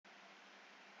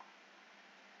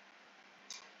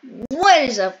What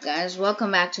is up, guys?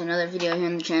 Welcome back to another video here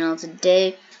on the channel.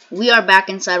 Today we are back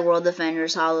inside World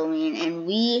Defenders Halloween, and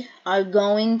we are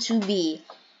going to be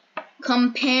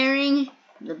comparing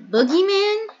the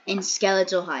Boogeyman and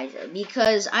Skeletal Hydra,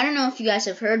 because I don't know if you guys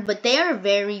have heard, but they are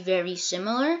very, very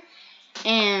similar.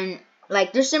 And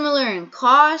like, they're similar in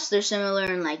cost, they're similar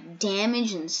in like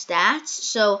damage and stats.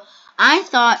 So I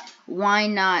thought, why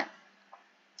not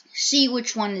see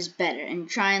which one is better and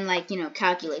try and, like,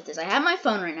 calculate this. I have my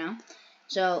phone right now,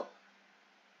 so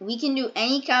we can do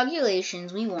any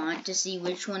calculations we want to see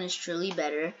which one is truly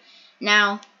better.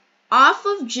 Now, off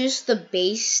of just the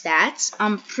base stats,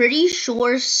 I'm pretty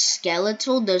sure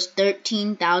Skeletal does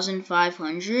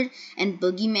 13,500 and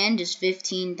Boogeyman does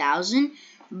 15,000,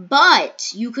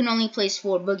 but you can only place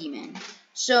 4 Boogeymen.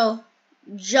 So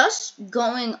just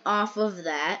going off of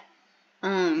that,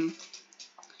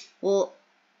 well,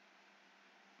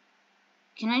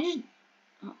 can I just,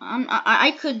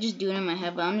 I could just do it in my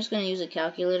head, but I'm just going to use a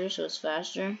calculator so it's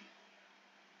faster.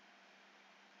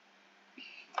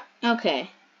 Okay,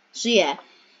 so yeah,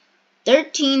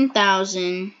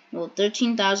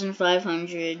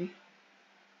 13,500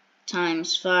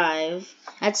 times 5,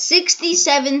 that's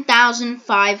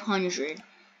 67,500,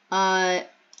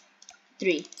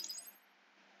 3,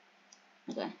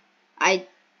 okay, I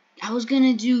was going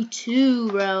to do 2,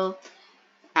 bro.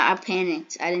 I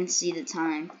panicked. I didn't see the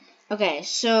time. Okay,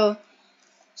 so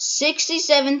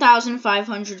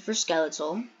 67,500 for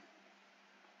Skeletal.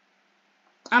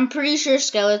 I'm pretty sure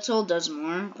Skeletal does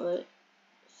more, but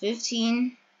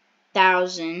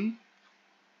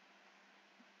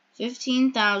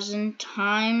 15,000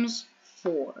 times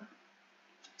 4.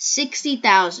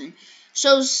 60,000.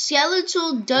 So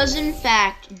Skeletal does in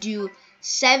fact do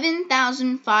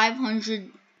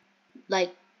 7,500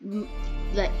 like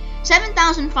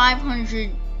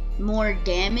 7,500 more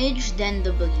damage than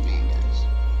the Boogeyman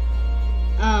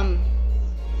does.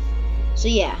 So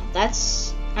yeah,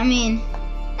 that's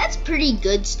pretty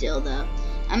good still, though.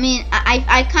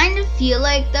 I kind of feel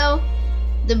like, though,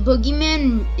 the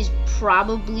Boogeyman is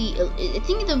probably, I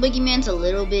think the Boogeyman's a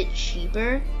little bit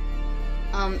cheaper.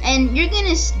 And you're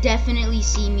gonna definitely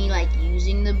see me, like,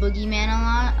 using the Boogeyman a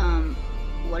lot.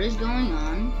 What is going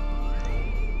on?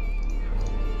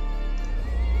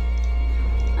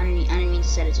 I didn't mean to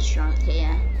set it to strong. Okay,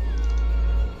 yeah.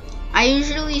 I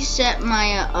usually set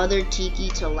my other Tiki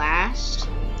to last,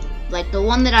 like the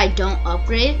one that I don't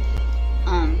upgrade.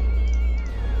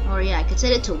 Or yeah, I could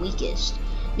set it to weakest,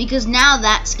 because now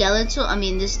that Skeletal,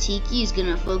 this Tiki is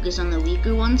gonna focus on the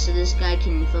weaker ones, so this guy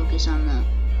can focus on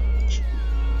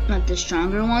the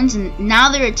stronger ones, and now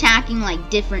they're attacking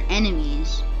like different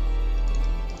enemies.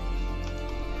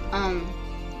 But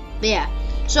yeah.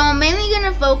 So I'm mainly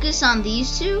gonna focus on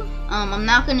these two. I'm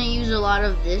not gonna use a lot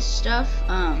of this stuff.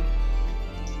 And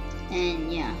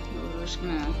yeah, we're just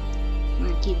gonna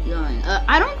keep going.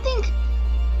 I don't think.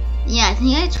 Yeah, I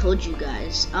think I told you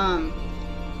guys.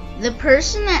 The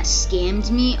person that scammed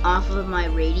me off of my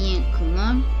Radiant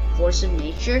Kuma, Force of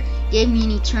Nature, gave me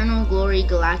an Eternal Glory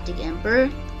Galactic Emperor.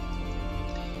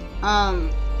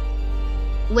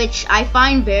 Which I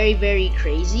find very, very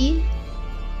crazy.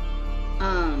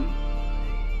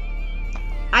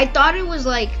 I thought it was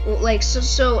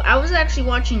so I was actually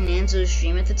watching Nanzo's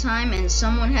stream at the time, and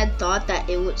someone had thought that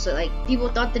it was people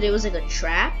thought that it was like a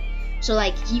trap, so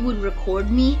like he would record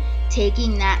me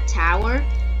taking that tower,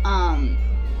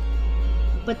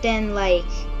 but then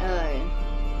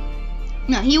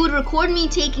no, he would record me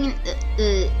taking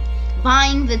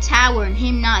buying the tower and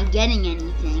him not getting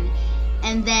anything,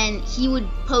 and then he would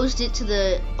post it to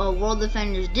the World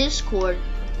Defenders Discord.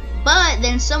 But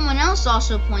then someone else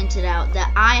also pointed out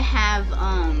that I have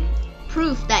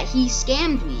proof that he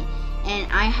scammed me,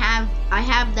 and I have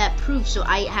that proof, so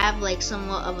I have like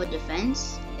somewhat of a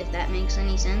defense, if that makes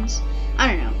any sense. I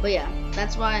don't know, but yeah,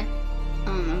 that's why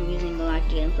I'm using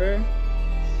Galactic Emperor.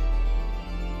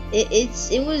 It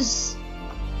was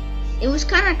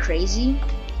kind of crazy.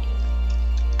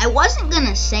 I wasn't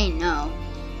gonna say no,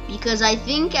 because I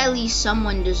think at least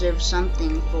someone deserves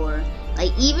something for.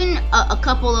 Like, even a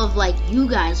couple of, like, you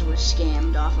guys were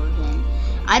scammed off of him.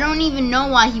 I don't even know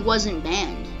why he wasn't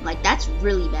banned. Like, that's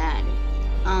really bad.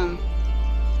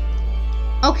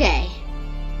 Okay.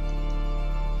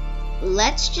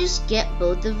 Let's just get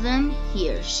both of them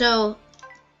here. So,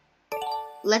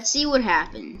 let's see what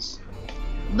happens.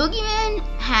 Boogeyman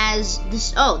has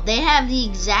this, they have the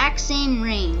exact same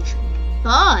range,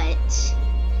 but,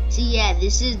 see, yeah,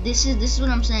 this is what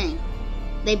I'm saying.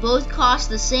 They both cost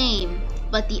the same,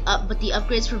 but the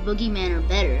upgrades for Boogeyman are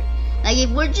better. Like, if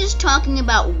we're just talking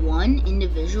about one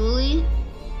individually,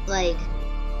 like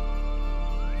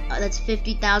that's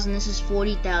 50,000. This is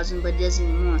 40,000, but it does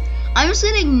even more. I'm just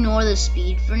gonna ignore the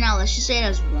speed for now. Let's just say it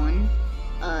has 1.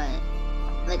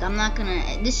 Like I'm not gonna.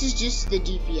 This is just the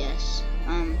DPS.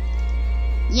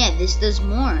 Yeah, this does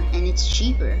more and it's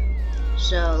cheaper.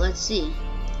 So let's see.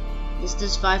 This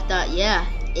does 5,000. Yeah,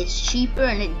 it's cheaper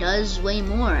and it does way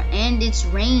more, and its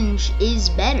range is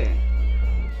better.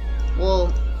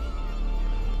 Well,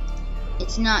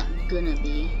 it's not gonna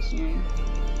be soon.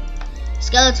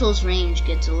 Skeletal's range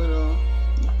gets a little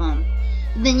bump.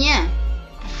 Then yeah,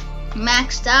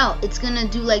 maxed out, it's gonna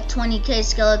do like 20k.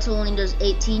 Skeletal only does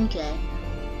 18k.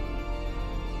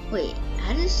 Wait,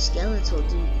 how does Skeletal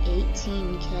do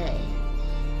 18k?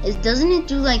 Doesn't it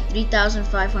do like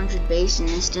 3,500 base, and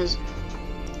this does?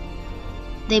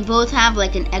 They both have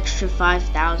like an extra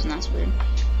 5,000. That's weird.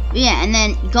 But yeah, and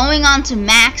then going on to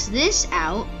max this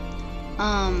out,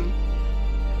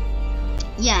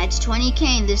 yeah, it's 20k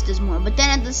and this does more. But then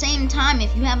at the same time,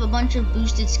 if you have a bunch of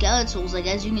boosted Skeletals, like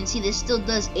as you can see, this still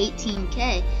does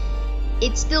 18k.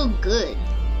 It's still good.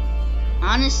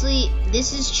 Honestly,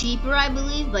 this is cheaper, I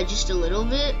believe, by just a little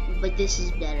bit, but this is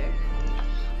better.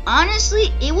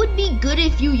 Honestly, it would be good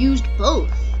if you used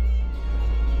both.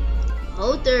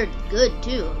 Both are good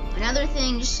too. Another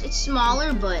thing, just it's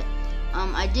smaller, but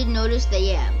I did notice that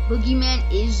yeah, Boogeyman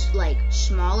is like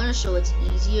smaller, so it's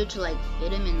easier to like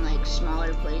fit him in like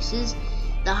smaller places.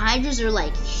 The Hydras are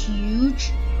like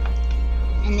huge,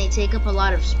 and they take up a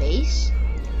lot of space.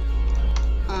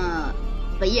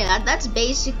 But yeah, that's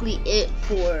basically it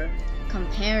for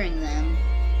comparing them.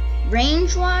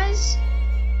 Range-wise,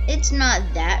 it's not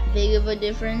that big of a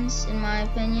difference in my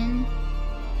opinion.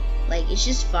 Like it's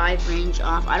just 5 range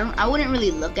off. I wouldn't really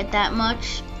look at that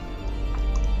much.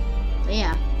 But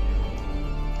yeah.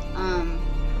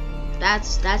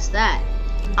 That's that.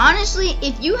 Honestly,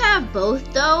 if you have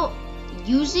both though,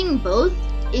 using both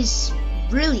is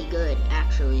really good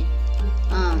actually.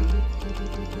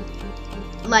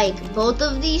 Like both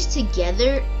of these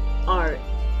together are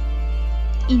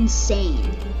insane,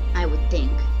 I would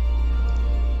think.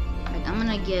 Like I'm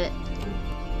gonna get,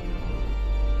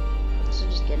 so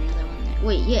just get another one there.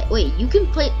 Wait, yeah, wait, you can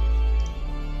play.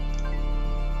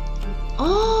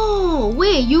 Oh,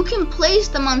 wait, you can place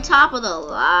them on top of the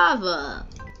lava.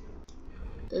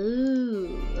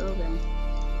 Ooh, okay.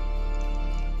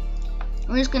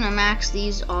 We're just gonna max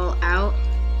these all out.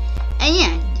 And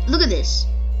yeah, look at this.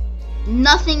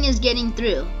 Nothing is getting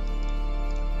through.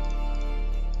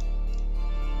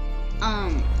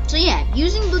 So yeah,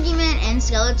 using Boogeyman and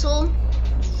Skeletal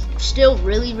still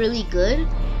really good.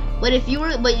 But if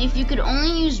you could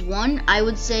only use one, I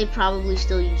would say probably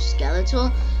still use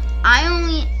Skeletal.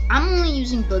 I'm only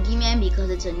using Boogeyman because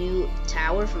it's a new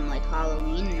tower from like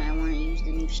Halloween, and I want to use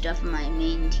the new stuff in my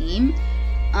main team.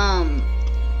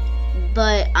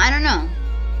 But I don't know.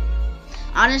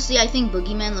 Honestly, I think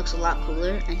Boogeyman looks a lot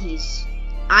cooler, and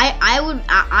I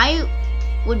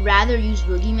would rather use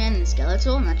Boogeyman than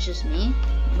Skeletal, and that's just me.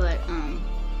 But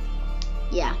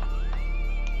yeah,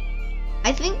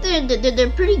 I think they're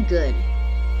pretty good.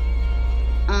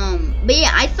 But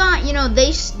yeah, I thought, you know,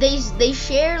 they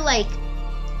share like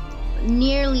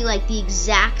nearly like the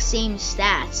exact same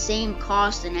stats, same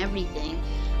cost and everything.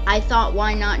 I thought,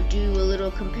 why not do a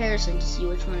little comparison to see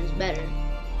which one is better.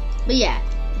 But yeah,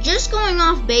 just going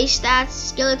off base stats,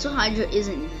 Skeletal Hydra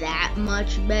isn't that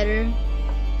much better.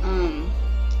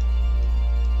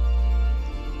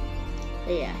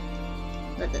 But yeah,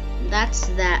 but that's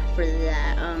that for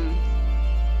that.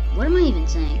 What am I even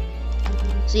saying?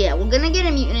 So yeah, we're gonna get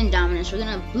a Mutant Indominus. We're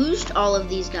gonna boost all of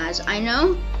these guys. I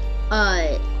know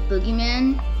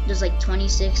Boogeyman does like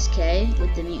 26k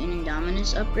with the Mutant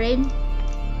Indominus upgrade.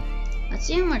 Let's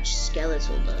see how much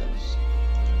Skeletal does.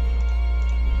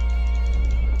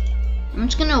 I'm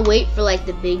just gonna wait for like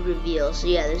the big reveal. So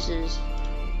yeah, this is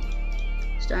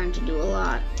starting to do a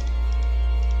lot.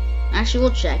 Actually,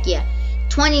 we'll check. Yeah,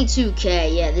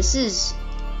 22k. Yeah, this is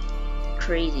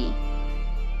crazy.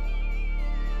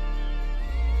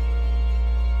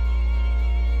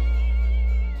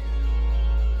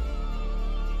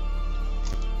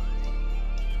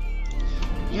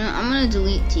 You know, I'm gonna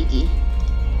delete Tiki,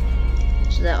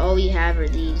 so that all we have are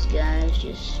these guys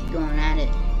just going at it.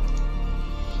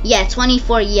 Yeah,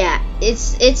 24. Yeah,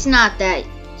 it's not that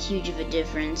huge of a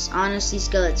difference. Honestly,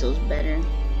 Skeletal's better.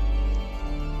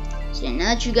 So yeah, now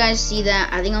that you guys see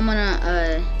that, I think I'm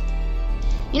gonna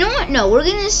you know what? No, we're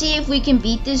gonna see if we can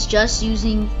beat this just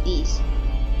using these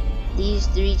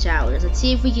 3 towers. Let's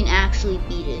see if we can actually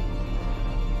beat it.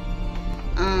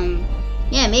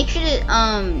 Yeah, make sure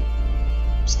to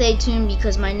stay tuned,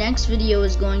 because my next video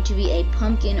is going to be a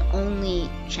pumpkin only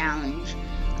challenge.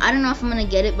 I don't know if I'm gonna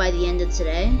get it by the end of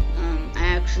today. I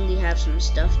actually have some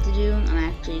stuff to do. I'm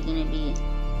actually gonna be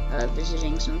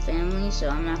visiting some family, so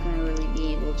I'm not gonna really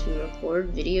be able to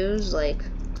record videos like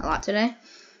a lot today.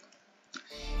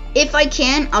 If I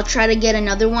can, I'll try to get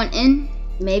another one in.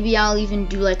 Maybe I'll even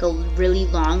do like a really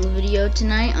long video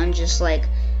tonight on just like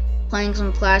playing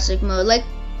some classic mode, like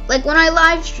when I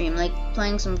live stream, like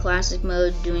playing some classic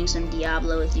mode, doing some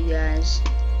Diablo with you guys.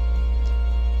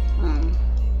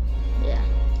 Yeah.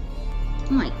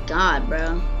 Oh my god,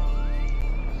 bro.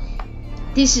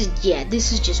 This is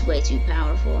just way too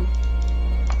powerful.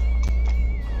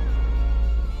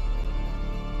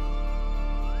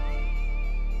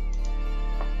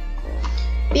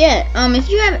 But yeah, if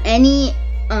you have any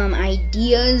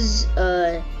ideas,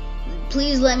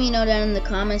 please let me know down in the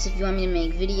comments if you want me to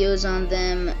make videos on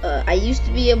them. I used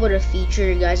to be able to feature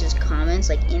your guys' comments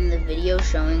like in the video,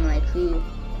 showing like who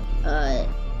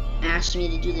asked me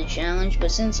to do the challenge,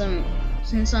 but since I'm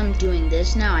doing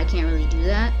this now, I can't really do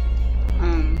that.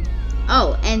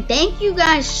 Oh, and thank you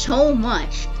guys so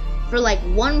much for like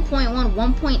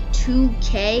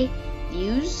 1.2k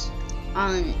views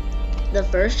on the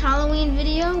first Halloween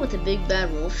video with the Big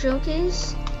Bad Wolf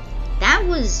showcase. I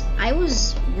was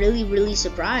really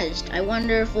surprised. I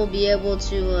wonder if we'll be able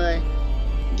to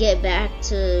get back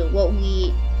to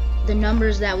the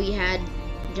numbers that we had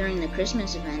during the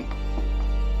Christmas event.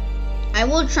 I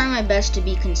will try my best to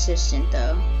be consistent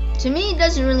though. To me, it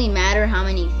doesn't really matter how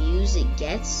many views it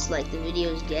gets, like the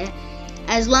videos get,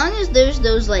 as long as there's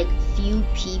those like few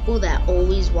people that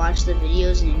always watch the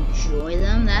videos and enjoy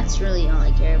them. That's really all I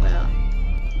care about.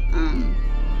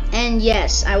 And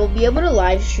yes, I will be able to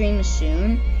live stream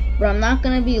soon, but I'm not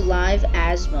gonna be live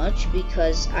as much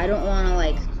because I don't want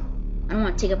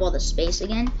to take up all the space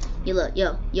again. Yo, look,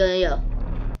 yo. Yo,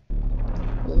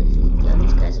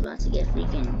 this guy's about to get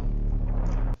freaking.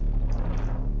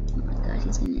 Oh my gosh,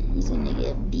 he's gonna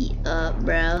get beat up,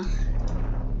 bro.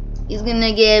 He's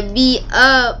gonna get beat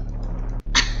up.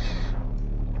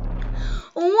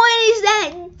 What is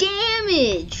that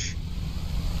damage?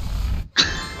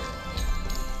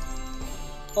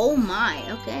 Oh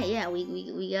my, okay, yeah,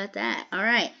 we got that.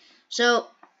 Alright, so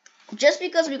just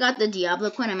because we got the Diablo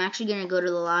coin, I'm actually gonna go to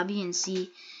the lobby and see.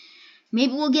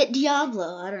 Maybe we'll get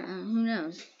Diablo. I don't know, who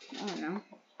knows? I don't know.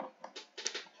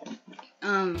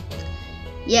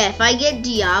 Yeah, if I get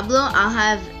Diablo, I'll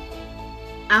have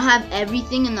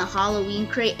everything in the Halloween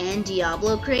crate and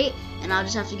Diablo crate, and I'll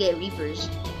just have to get Reapers.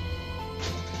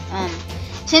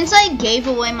 Since I gave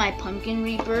away my Pumpkin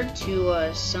Reaper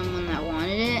to someone that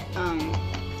wanted it,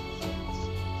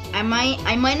 I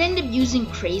might end up using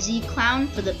Crazy Clown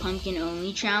for the pumpkin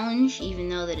only challenge, even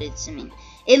though that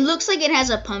it looks like it has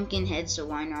a pumpkin head, so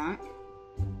why not?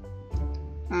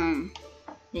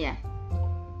 Yeah.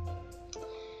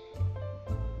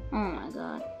 Oh my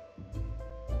god.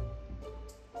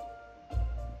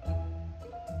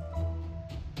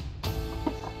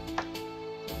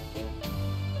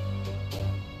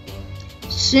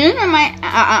 Soon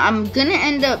I'm gonna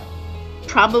end up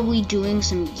probably doing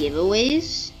some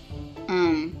giveaways.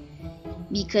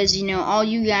 Because, you know, all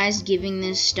you guys giving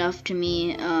this stuff to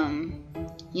me,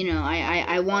 you know,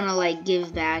 I want to like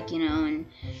give back, you know, and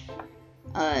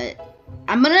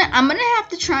I'm gonna have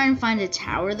to try and find a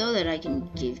tower though that I can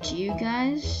give to you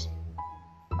guys.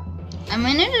 I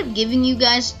might end up giving you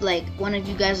guys like one of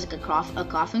you guys like a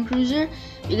coffin cruiser,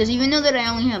 because even though that I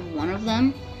only have one of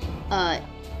them, I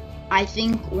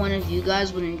think one of you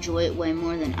guys would enjoy it way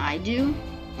more than I do.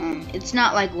 It's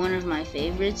not like one of my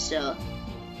favorites, so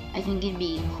I think it'd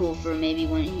be cool for maybe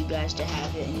one of you guys to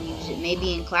have it and use it.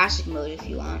 Maybe in classic mode if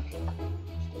you want.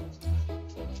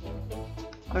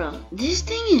 Bro, this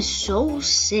thing is so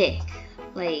sick.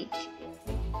 Like,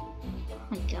 oh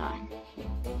my god.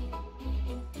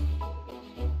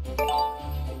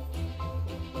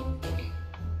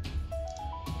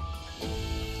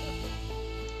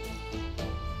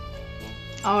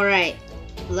 Alright,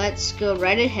 let's go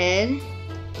right ahead.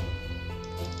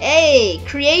 Hey,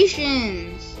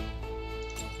 creations!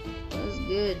 That was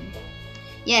good.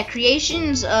 Yeah,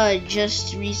 creations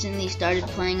just recently started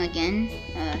playing again.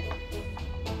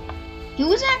 He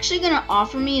was actually gonna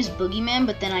offer me his boogeyman,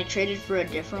 but then I traded for a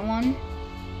different one.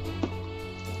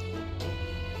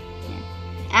 Yeah.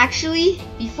 Actually,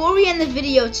 before we end the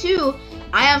video too,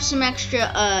 I have some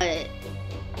extra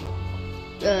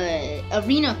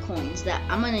arena coins that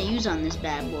I'm gonna use on this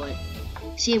bad boy.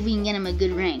 See if we can get him a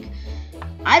good rank.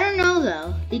 I don't know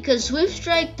though, because Swift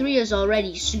Strike 3 is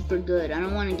already super good. I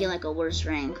don't want to get like a worse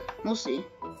rank. We'll see.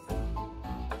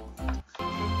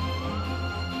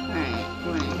 Alright,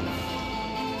 we're in.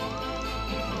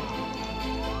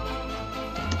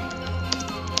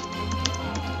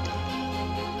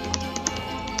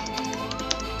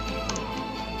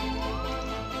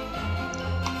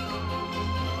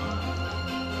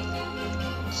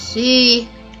 See?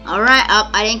 Alright,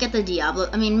 I didn't get the Diablo.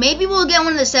 I mean, maybe we'll get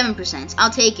one of the 7%. I'll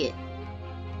take it.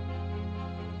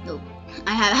 Nope.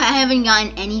 I haven't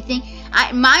gotten anything.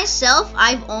 Myself,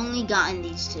 I've only gotten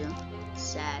these two.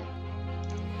 Sad.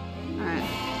 Alright.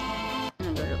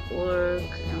 I'm gonna go to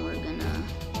orc, and we're gonna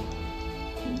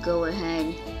go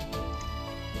ahead.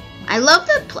 I love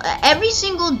that every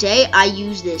single day I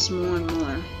use this more and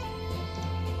more.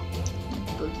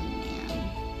 Boogeyman.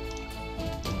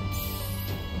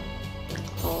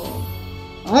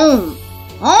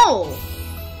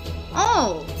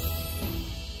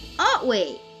 Oh,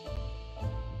 wait.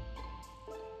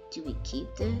 Do we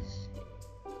keep this?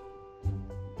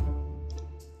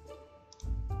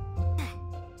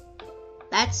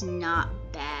 That's not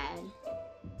bad.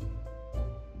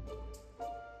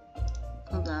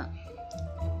 Hold up.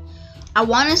 I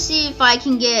want to see if I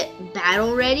can get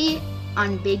battle ready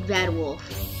on Big Bad Wolf.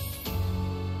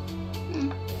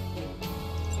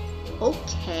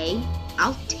 Okay,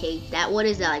 I'll take that. What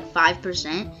is that, like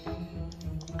 5%?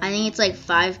 I think it's like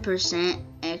 5%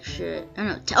 extra. I don't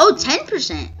know. Oh,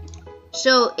 10%.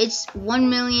 So it's 1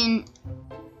 million.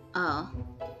 Oh.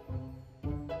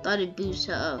 Thought it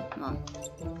boosted up. Well,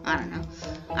 I don't know.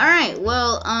 Alright,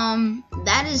 well,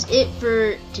 that is it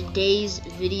for today's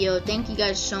video. Thank you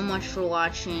guys so much for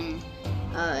watching.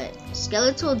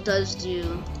 Skeletal does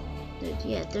do,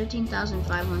 yeah,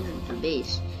 13,500 for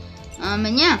base.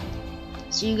 And yeah,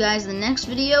 see you guys in the next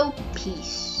video.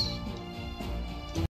 Peace.